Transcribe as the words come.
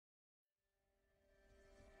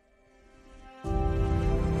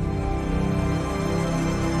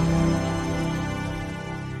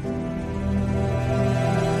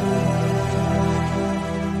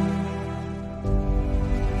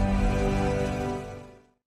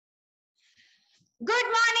Good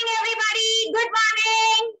morning, everybody. Good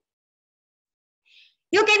morning.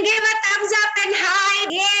 You can give a thumbs up and hi.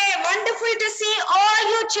 Yeah, wonderful to see all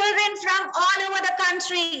you children from all over the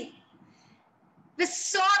country. We're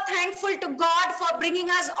so thankful to God for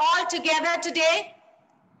bringing us all together today.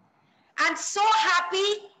 And so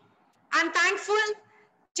happy and thankful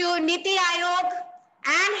to Niti Aayog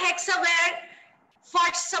and Hexaware for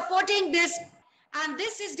supporting this. And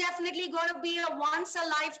this is definitely going to be a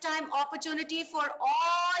once-a-lifetime opportunity for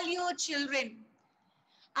all you children.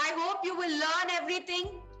 I hope you will learn everything.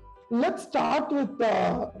 Let's start with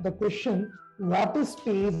the question, what is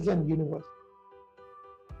space and universe?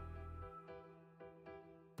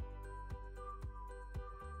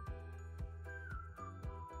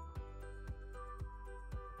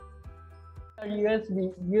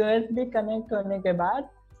 USB connect होने के बाद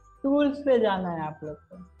tools पे जाना है आप लोग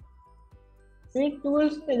को। फिर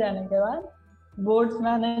टूल्स पे जाने के बाद बोर्ड्स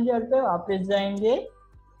मैनेजर पे वापस जाएंगे।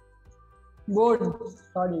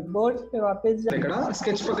 बोर्ड्स पे वापस जाएंगे।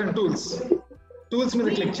 स्केच पकड़ टूल्स में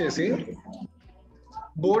क्लिक చేసి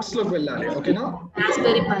బోర్డ్స్ లోకి వెళ్ళాలి, ఓకేనా?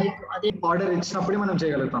 రాస్బెరీ పై ఆర్డర్ ఇచ్చినప్పుడే మనం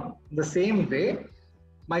చేయగలుగుతాం. ద సేమ్ వే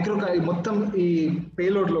మైక్రో మొత్తం ఈ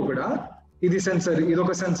పేలోడ్ లో కూడా ఇది సెన్సర్, ఇది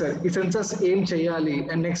ఒక సెన్సర్, ఈ సెన్సర్స్ ఏం చేయాలి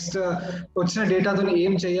అండ్ నెక్స్ట్ వచ్చిన డేటాతో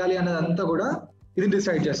ఏం చేయాలి అన్నదంతా కూడా ఇది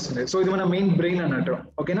డిసైడ్ చేస్తుంది. సో ఇది మన మెయిన్ బ్రెయిన్ అన్నట్టు,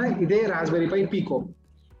 ఓకేనా? ఇదే రాస్బెరీ పై పీకో.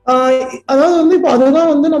 அதாவது வந்து இப்போ அதுதான்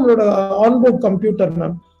வந்து நம்மளோட ஆன்போர்ட் கம்ப்யூட்டர்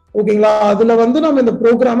மேம், ஓகேங்களா? அதுல வந்து நம்ம இந்த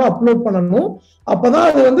ப்ரோக்ராமை அப்லோட் பண்ணணும். அப்பதான்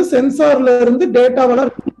அது வந்து சென்சார்ல இருந்து டேட்டாவெல்லாம்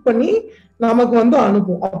ரீட் பண்ணி நமக்கு வந்து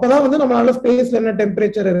அனுப்பும். அப்பதான் வந்து நம்மளால ஸ்பேஸ்ல என்ன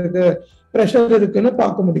டெம்பரேச்சர் இருக்கு, ப்ரெஷர் இருக்குன்னு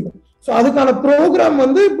பார்க்க முடியும். ஸோ அதுக்கான ப்ரோக்ராம்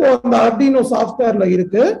வந்து இப்போ அந்த ஆர்டினோ சாஃப்ட்வேர்ல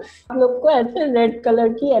இருக்கு. आप लोग को ऐसे रेड कलर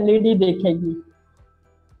की एलईडी दिखेगी।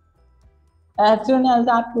 As soon as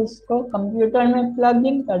आप उसको कंप्यूटर में प्लग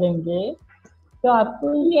इन करेंगे तो आपको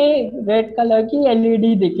ये रेड कलर की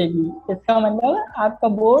एलईडी दिखेगी। इसका मतलब आपका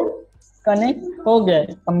बोर्ड कनेक्ट हो गया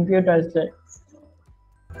कंप्यूटर से।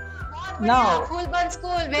 Now,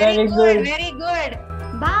 very good.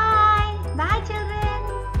 Bye children.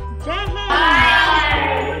 Jai Hind.